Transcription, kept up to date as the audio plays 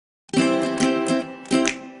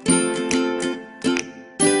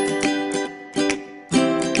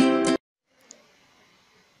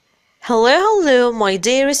Hello, my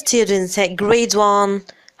dear students at grade 1.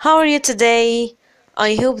 How are you today?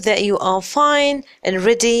 I hope that you are fine and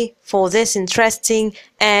ready for this interesting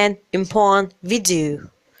and important video.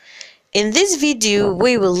 In this video,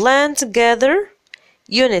 we will learn together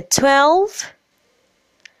Unit 12,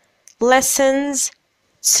 Lessons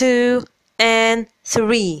 2 and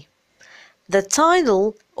 3. The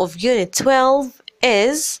title of Unit 12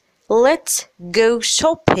 is Let's Go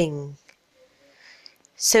Shopping.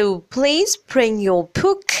 So please bring your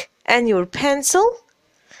book and your pencil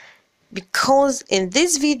because in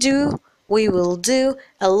this video we will do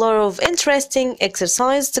a lot of interesting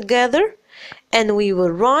exercise together and we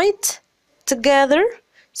will write together.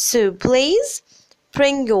 So please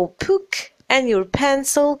bring your book and your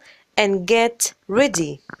pencil and get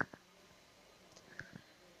ready.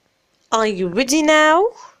 Are you ready now?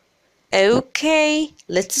 Okay,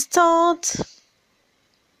 let's start.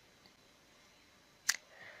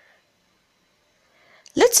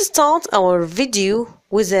 Let's start our video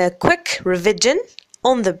with a quick revision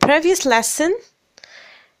on the previous lesson.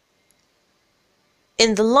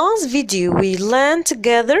 In the last video, we learned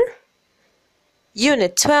together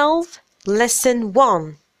Unit 12, Lesson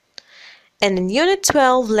 1. And in Unit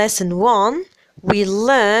 12, Lesson 1, we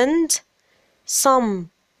learned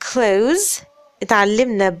some clothes.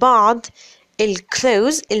 اتعلمنا بعض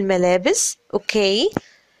الclothes الملابس. Okay.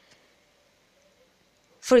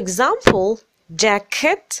 For example,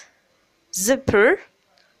 jacket, zipper,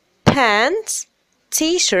 pants,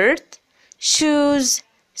 t-shirt, shoes,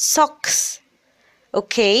 socks.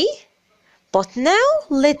 Okay, but now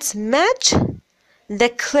let's match the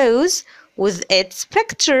clothes with its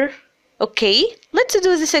picture. Okay, let's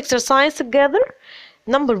do this exercise together.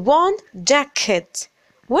 Number 1, jacket.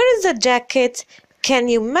 Where is the jacket? Can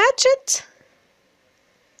you match it?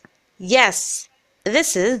 Yes,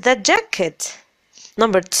 this is the jacket.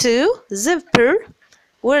 Number 2, zipper.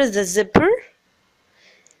 Where is the zipper?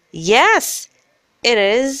 Yes, it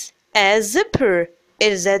is a zipper.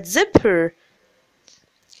 It is a zipper.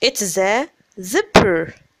 It is a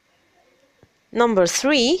zipper. Number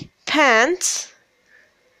 3, pants.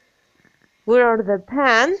 Where are the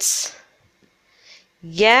pants?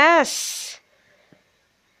 Yes.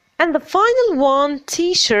 And the final one,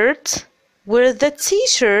 t-shirt. Where is the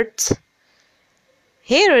t-shirt?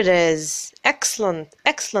 Here it is. Excellent,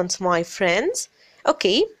 excellent, my friends.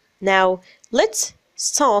 Okay, now let's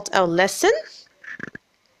start our lesson.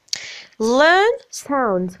 Learn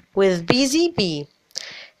sounds with BZB.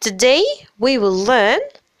 Today we will learn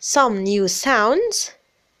some new sounds.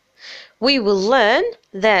 We will learn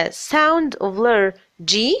the sound of letter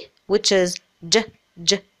G, which is J,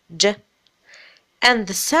 J, J, and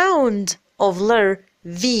the sound of letter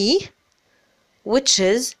V, which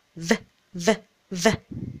is V, V, V.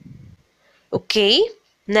 Okay,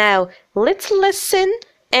 now let's listen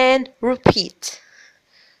and repeat.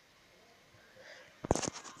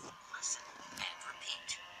 Listen and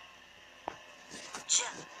repeat. J,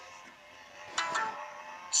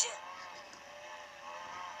 j,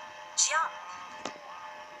 jump.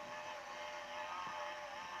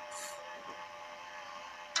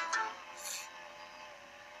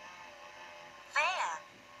 Van.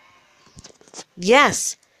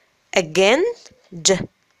 Yes, again, J,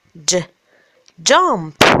 J,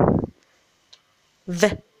 jump. V,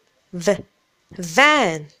 V,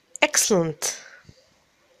 van. Excellent.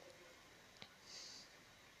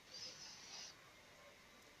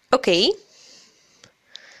 Okay.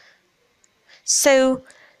 So,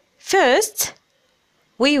 first,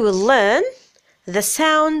 we will learn the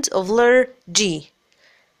sound of letter G.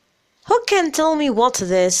 Who can tell me what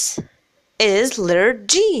this is? Letter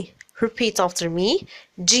G. Repeat after me.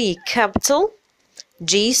 G capital,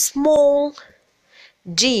 G small,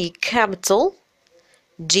 G capital,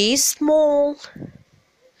 G small.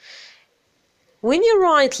 When you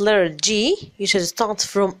write letter G, you should start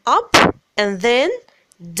from up and then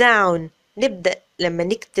down. نبدأ لما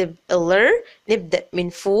نكتب letter نبدأ من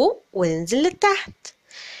فوق وننزل لتحت.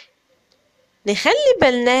 نخلي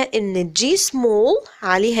بالنا إن G small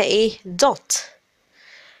عليها إيه؟ dot.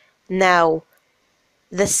 Now,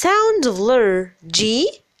 the sound of letter G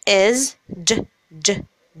is J, J,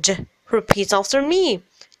 J. Repeat after me.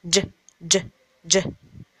 J, J, J,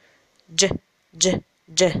 J, J,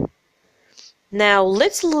 J. Now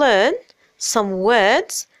let's learn some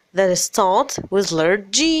words that start with letter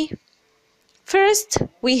G. First,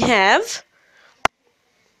 we have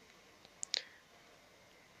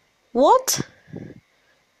what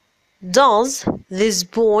does this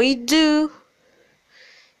boy do?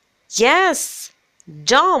 Yes,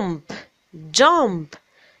 jump, jump.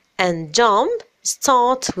 And jump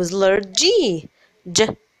start with letter G.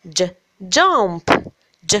 J, jump.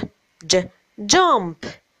 J, jump.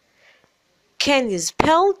 Can you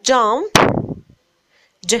spell jump?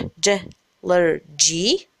 Letter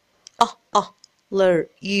G. Letter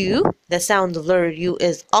U. The sound of letter U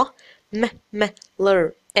is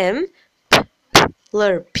letter M.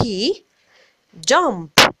 Letter P.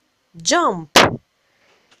 Jump.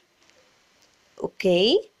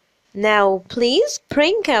 Okay. Now please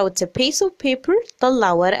bring out a piece of paper.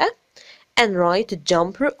 طلع ورقة and write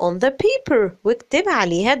jumper on the paper واكتب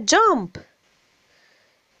عليها jump.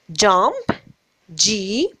 Jump.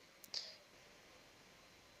 G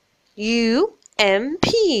U M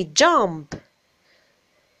P. Jump.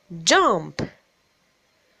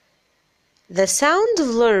 The sound of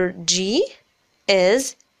letter G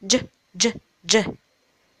is J.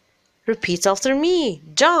 Repeat after me.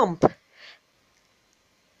 Jump.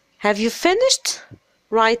 Have you finished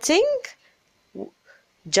writing?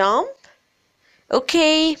 Jump.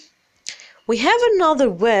 Okay. We have another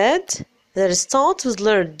word that starts with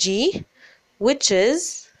letter G, which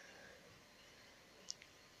is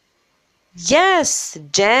yes,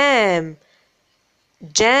 jam.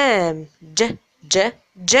 Jam. Jam.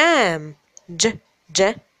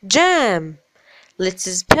 Jam. Let's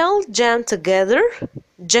spell jam together.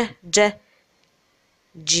 G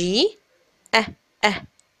A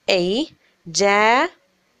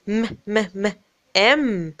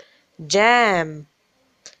M. Jam.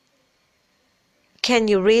 Can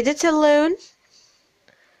you read it alone?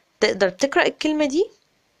 تقدر تقرأ الكلمة دي؟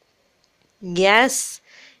 Yes.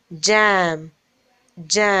 Jam.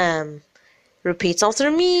 Repeat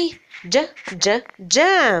after me. Jam.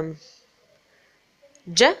 Jam.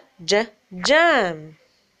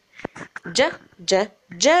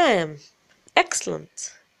 Jam.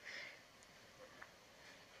 Excellent.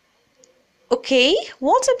 Okay,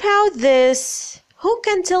 what about this? Who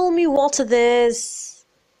can tell me what it is?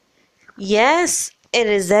 Yes, it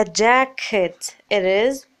is a jacket. It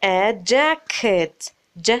is a jacket.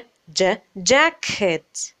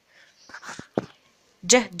 Jacket.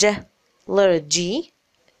 Letter G.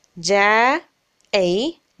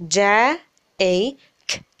 A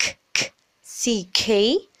C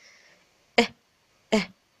K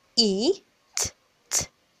E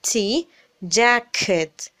T.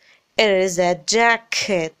 Jacket. It is a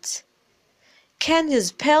jacket. Can you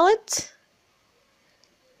spell it?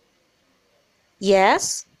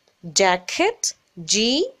 Yes. Jacket.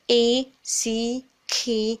 Jacket.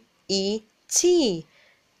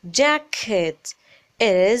 Jacket.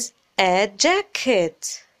 It is a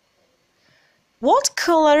jacket. What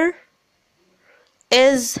color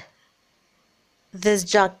is this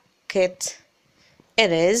jacket?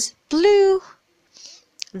 It is blue.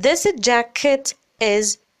 This jacket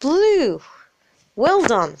is blue. Well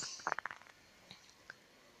done.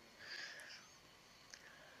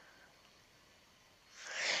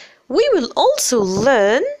 We will also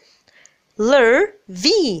learn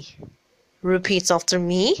V. Repeat after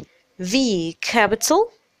me. V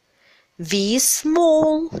capital, V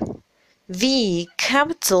small, V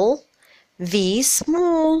capital, V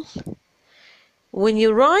small. When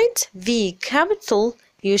you write V capital,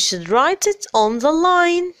 you should write it on the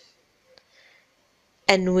line.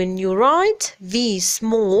 And when you write V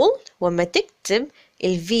small, وما تكتب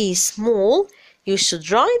ال V small, you should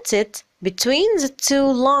write it between the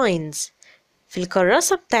two lines. في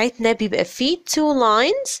الكراسة بتاعتنا بيبقى فيه two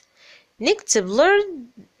lines. نكتب letter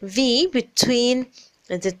V between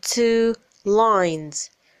the two lines.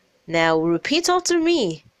 Now repeat after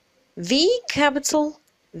me. V capital,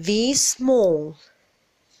 V small.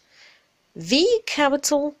 V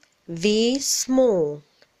capital, V small.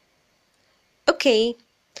 Okay.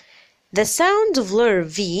 The sound of letter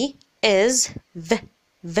V is V.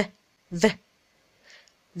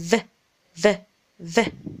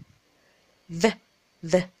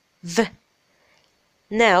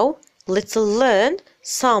 Now, let's learn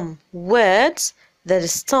some words that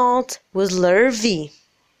start with letter V.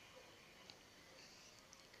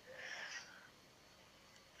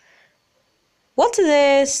 What is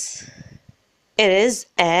this? It is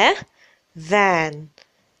a van.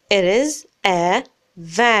 It is a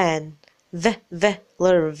van.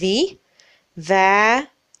 Letter V.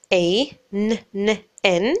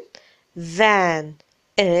 N. Van.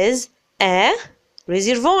 It is a. Raise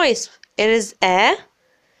your voice. It is a.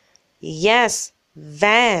 Yes,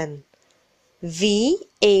 van.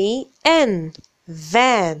 V-A-N.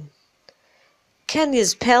 Van. Can you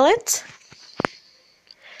spell it?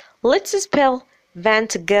 Let's spell van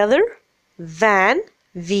together. Van.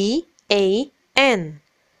 V-A-N.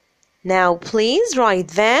 Now please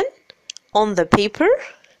write van on the paper.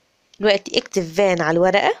 دلوقتي اكتب van على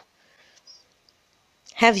الورقة.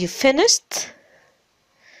 Have you finished?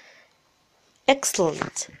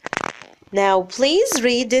 Excellent. Now please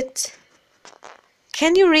read it.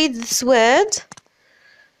 Can you read this word?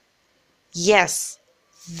 Yes,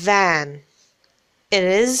 van. It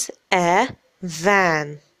is a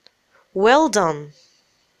van. Well done.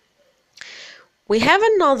 We have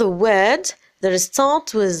another word that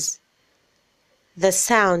starts with the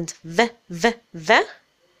sound v.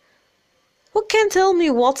 Who can tell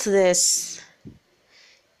me what's this?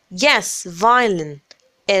 Yes, violin.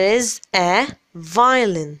 It is a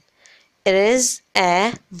violin. It is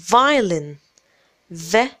a violin.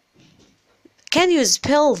 V. Can you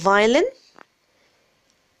spell violin?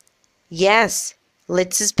 Yes.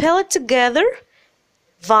 Let's spell it together.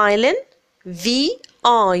 Violin. V-I-O-L-I-N.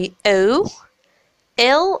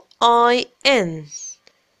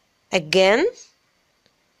 Again.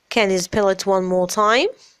 Can you spell it one more time?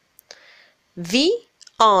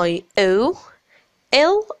 V-I-O-L-I-N.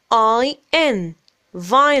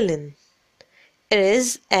 Violin. It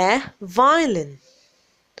is a violin.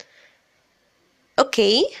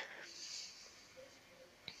 Okay.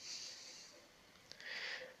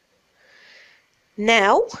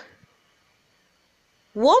 Now,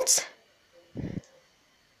 what's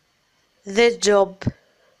the job?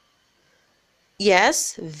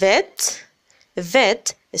 Yes, vet.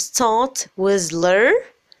 Vet starts with letter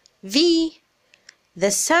V.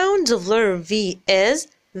 The sound of letter V is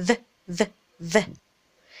v.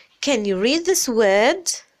 Can you read this word?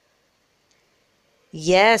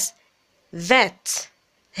 Yes, vet.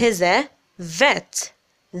 He's a vet.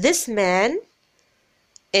 This man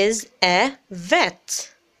is a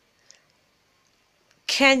vet.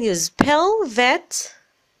 Can you spell vet?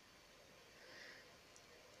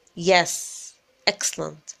 Yes,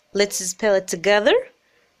 excellent. Let's spell it together.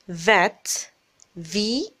 Vet,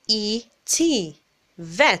 V-E-T,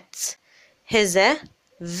 vet. He's a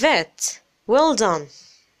vet. Well done.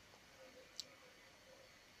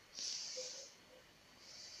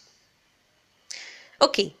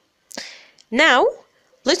 Okay, now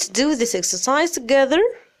let's do this exercise together.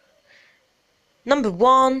 Number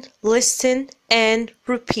 1, listen and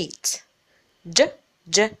repeat.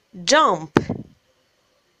 Jump.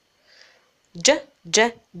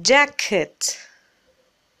 Jacket.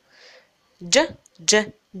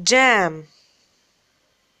 Jam.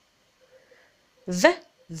 Van.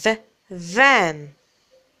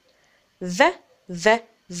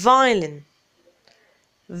 Violin.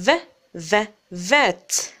 Vet.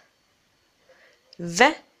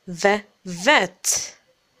 Vet.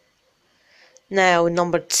 Now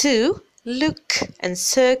number 2, look and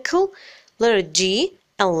circle letter G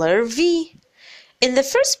and letter V. In the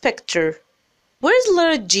first picture, where's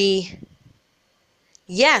letter G?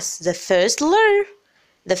 Yes, the first letter.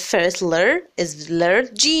 The first letter is letter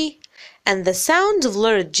G, and the sound of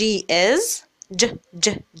letter G is J.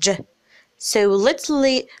 So let's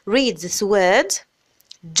read this word.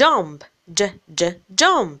 Jump.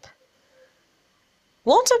 Jump.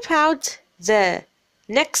 What about the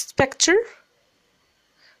next picture?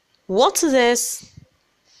 What's this?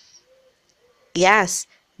 Yes,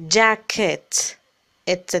 jacket.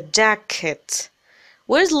 It's a jacket.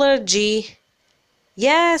 Where's letter G?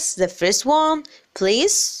 Yes, the first one.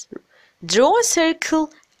 Please draw a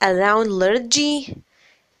circle around letter G.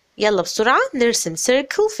 يلا بسرعة نرسم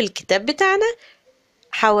circle في الكتاب بتاعنا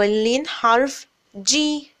حوالين حرف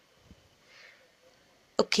G.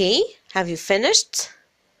 Okay, have you finished?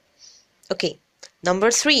 Okay,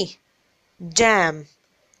 number 3. Jam.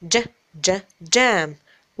 Jam.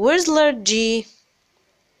 Where's letter G?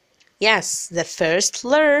 Yes, the first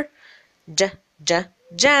letter.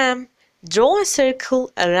 Jam. Draw a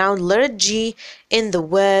circle around letter G in the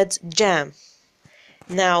word jam.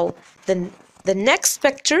 Now, the next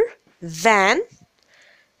picture, van.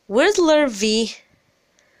 Where's letter V?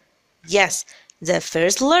 Yes, the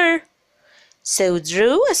first letter. So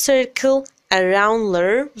draw a circle around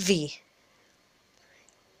letter V.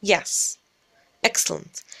 Yes,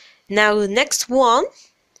 excellent. Now the next one,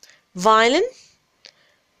 violin.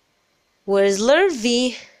 Where's letter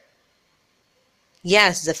V?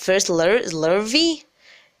 Yes, the first letter is letter V.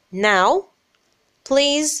 Now,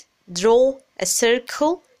 please draw a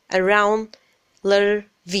circle around letter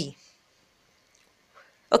V.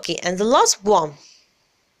 Okay, and the last one.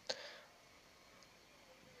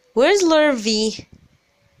 Where's letter V?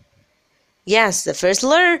 Yes, the first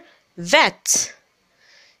letter, vet.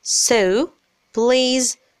 So,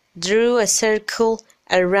 please draw a circle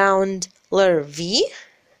around letter V.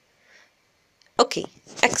 Okay,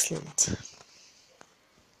 excellent.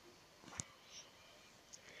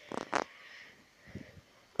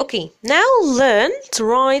 Okay. Okay, now learn to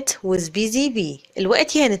write with BZB.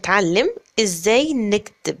 الوقتي هنتعلم ازاي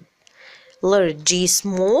نكتب letter G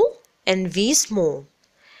small and V small.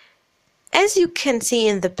 As you can see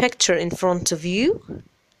in the picture in front of you,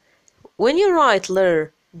 when you write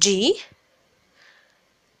letter G,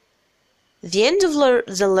 the end of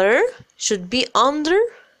the letter should be under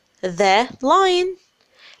the line.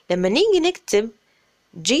 لما نيجي نكتب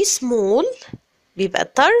G small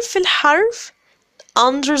بيبقى طرف الحرف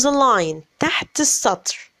under the line تحت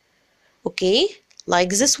السطر. Okay, like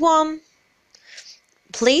this one.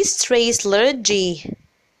 Please trace letter G.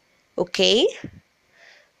 Okay.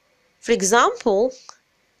 For example,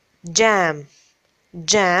 jam,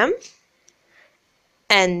 jam,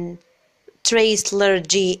 and trace letter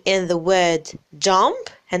G in the word jump.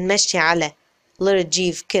 هنمشي على letter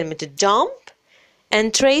G في كلمة jump.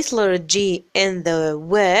 And trace letter G in the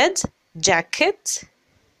word jacket.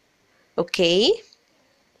 Okay.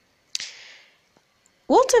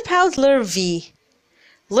 What about letter V?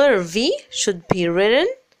 Letter V should be written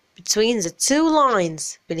between the two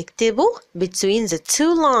lines. بنكتبه between the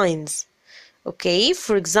two lines. Okay,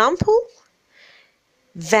 for example,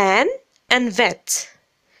 van and vet.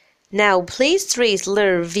 Now please trace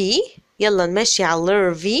letter V. يلا نمشي على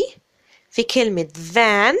letter V في كلمة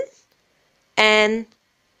van and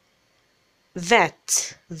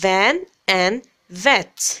vet. Van and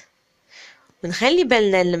vet. ونخلي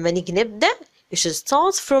بالنا لما نيجي نبدأ you should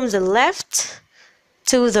start from the left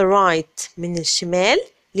to the right. من الشمال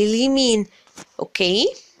لليمين. Okay,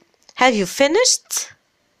 have you finished?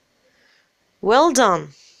 Well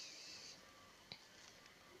done.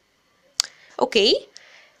 Okay,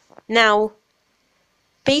 now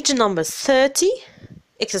page number 30,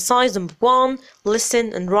 exercise number 1,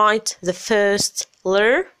 listen and write the first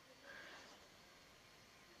letter.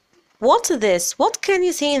 What is this? What can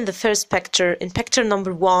you see in the first picture? In picture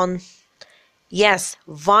number 1? Yes,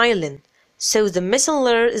 violin. So the missing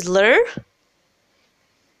letter is letter?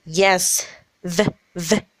 Yes, V.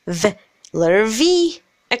 Letter V.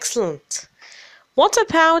 Excellent. What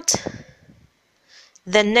about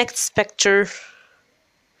the next picture?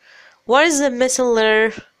 What is the missing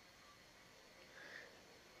letter?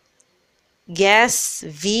 Yes,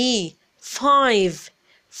 V. 5.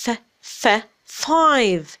 Five.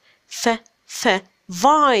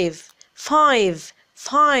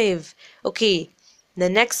 5. Okay, the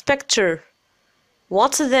next picture.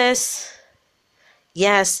 What's this?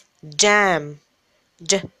 Yes, jam.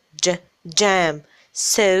 Jam.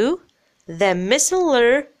 So the missing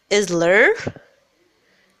letter is letter.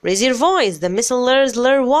 Raise your voice. The missing letter is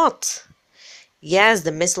letter what? Yes,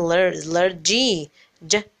 the missing letter is letter G.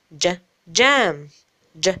 Jam.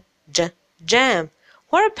 Jam.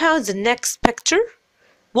 What about the next picture?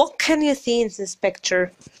 What can you see in this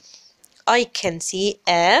picture? I can see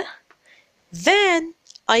a van.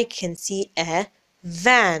 I can see a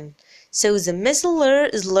van. So the missing letter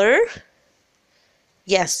is letter?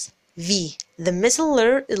 Yes, V. The missing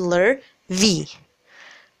letter is letter V.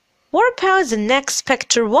 What about the next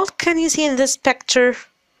picture? What can you see in this picture?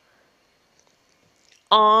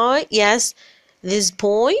 Yes, this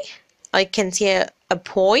boy. I can see a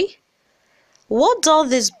boy. What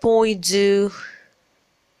does this boy do?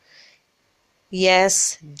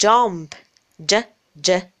 Yes, jump.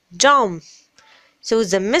 Jump. So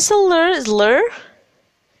the missing letter is letter?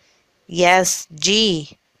 Yes,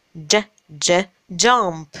 G.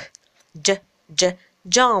 Jump.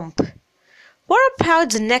 Jump. What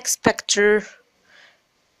about the next picture?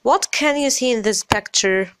 What can you see in this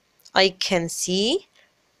picture? I can see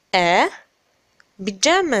a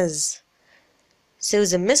pajamas. So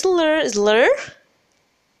the missing letter is letter?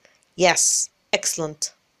 Yes,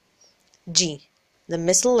 excellent. G. The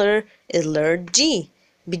missing letter is letter G.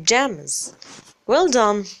 Pajamas. Well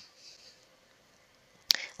done.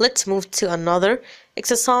 Let's move to another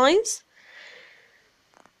exercise.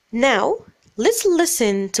 Now, let's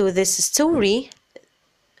listen to this story.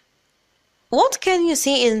 What can you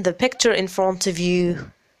see in the picture in front of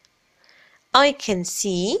you? I can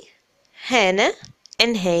see Hannah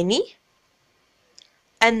and Hani,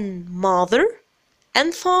 and mother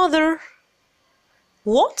and father.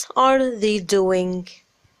 What are they doing?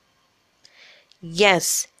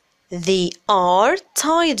 Yes, they are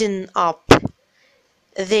tidying up.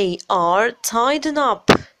 They are tidying up.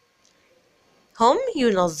 هم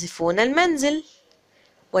ينظفون المنزل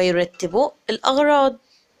ويرتبوا الأغراض.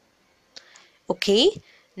 Okay,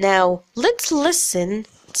 now let's listen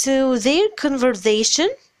to their conversation.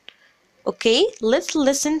 Okay, let's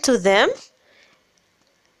listen to them.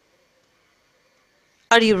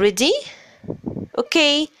 Are you ready?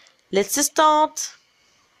 Okay, let's start.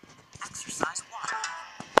 Exercise 1.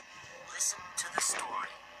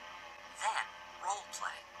 story. Then role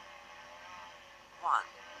play. 1.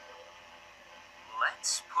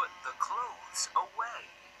 Let's put the clothes away.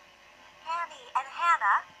 Annie and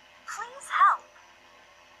Hannah, please help.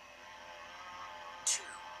 2.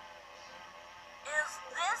 Is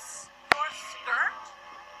this your skirt?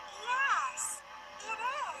 Yes, it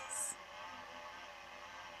is.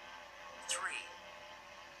 3.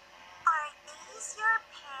 Are these your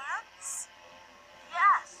pants?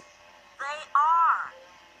 Yes, they are.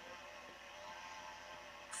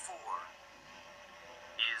 4.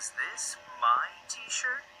 Is this my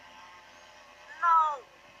t-shirt? No,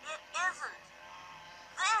 it isn't.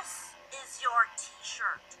 This is your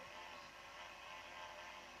t-shirt.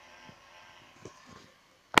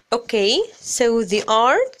 Okay, so they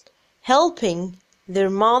are helping their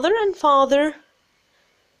mother and father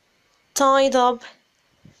tied up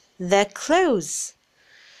the clothes.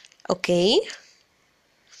 Okay,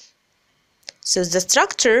 so the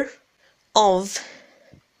structure of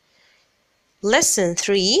lesson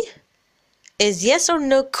 3 is yes or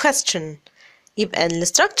no question. يبقى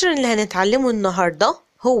الستراكشر اللي هنتعلمه النهاردة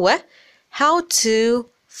هو how to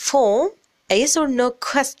form a yes or no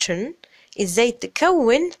question. ازاي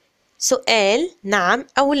تكون سؤال نعم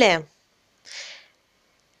أو لا.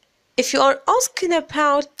 If you are asking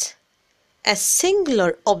about a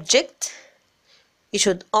singular object, you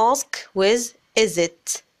should ask with is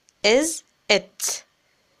it. Is it.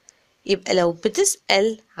 يبقى لو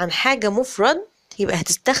بتسأل عن حاجة مفرد يبقى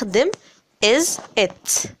هتستخدم is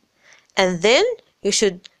it. And then you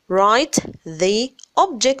should write the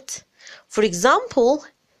object. For example,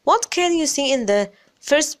 what can you see in the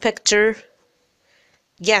first picture?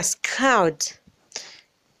 Yes, cloud.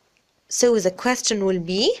 So the question will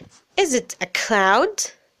be, is it a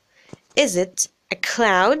cloud? Is it a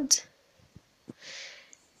cloud?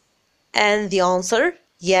 And the answer,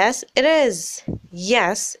 yes, it is.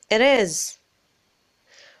 Yes, it is.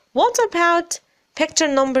 What about picture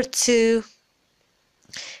number 2?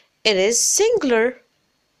 It is singular.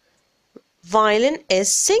 Violin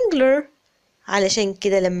is singular. علشان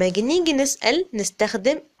كده لما نيجي نسأل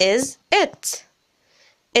نستخدم is it.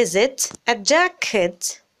 Is it a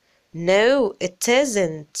jacket? No, it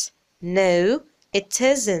isn't. No, it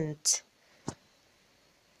isn't.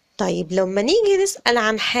 طيب لما نيجي نسأل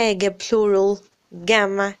عن حاجة plural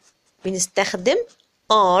جمع بنستخدم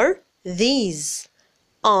are these.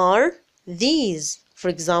 Are these. For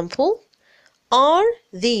example, are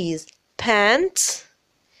these pants?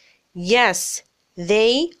 Yes,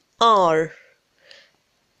 they are.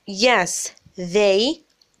 Yes, they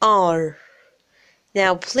are.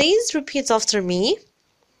 Now please repeat after me.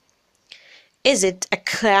 Is it a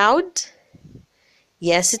cloud?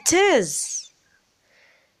 Yes, it is.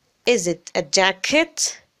 Is it a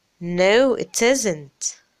jacket? No, it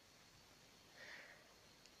isn't.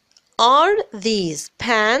 Are these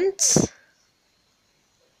pants?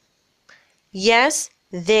 Yes,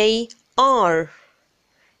 they are.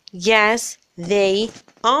 Yes, they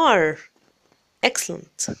are.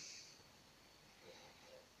 Excellent.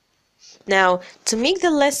 Now, to make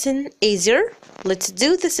the lesson easier, let's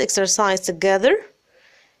do this exercise together.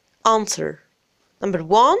 Answer. Number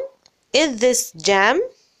 1, is this jam?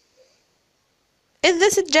 Is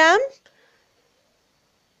this a jam?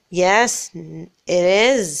 Yes, it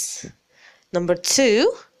is. Number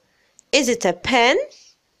 2, is it a pen?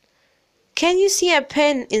 Can you see a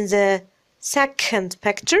pen in the second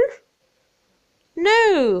picture?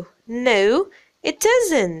 No, it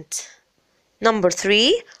isn't. Number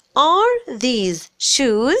 3, are these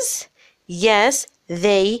shoes? Yes,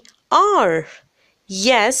 they are.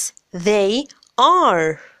 Yes, they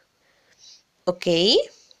are. Okay.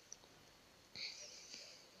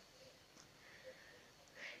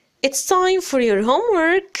 It's time for your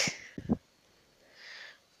homework.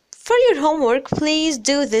 For your homework, please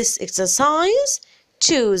do this exercise.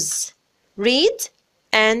 Choose. Read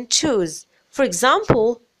and choose. For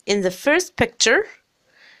example, in the first picture,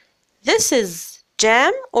 this is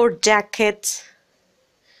jam or jacket?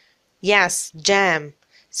 Yes, jam.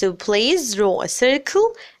 So please draw a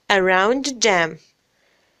circle around the jam.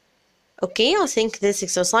 Okay, I think this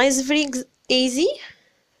exercise is very easy.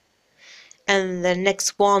 And the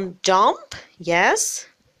next one, jump. Yes.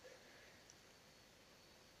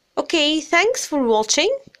 Okay, thanks for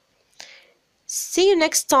watching. See you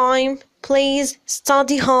next time. Please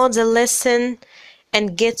study hard the lesson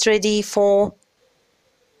and get ready for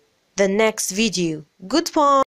the next video. Goodbye.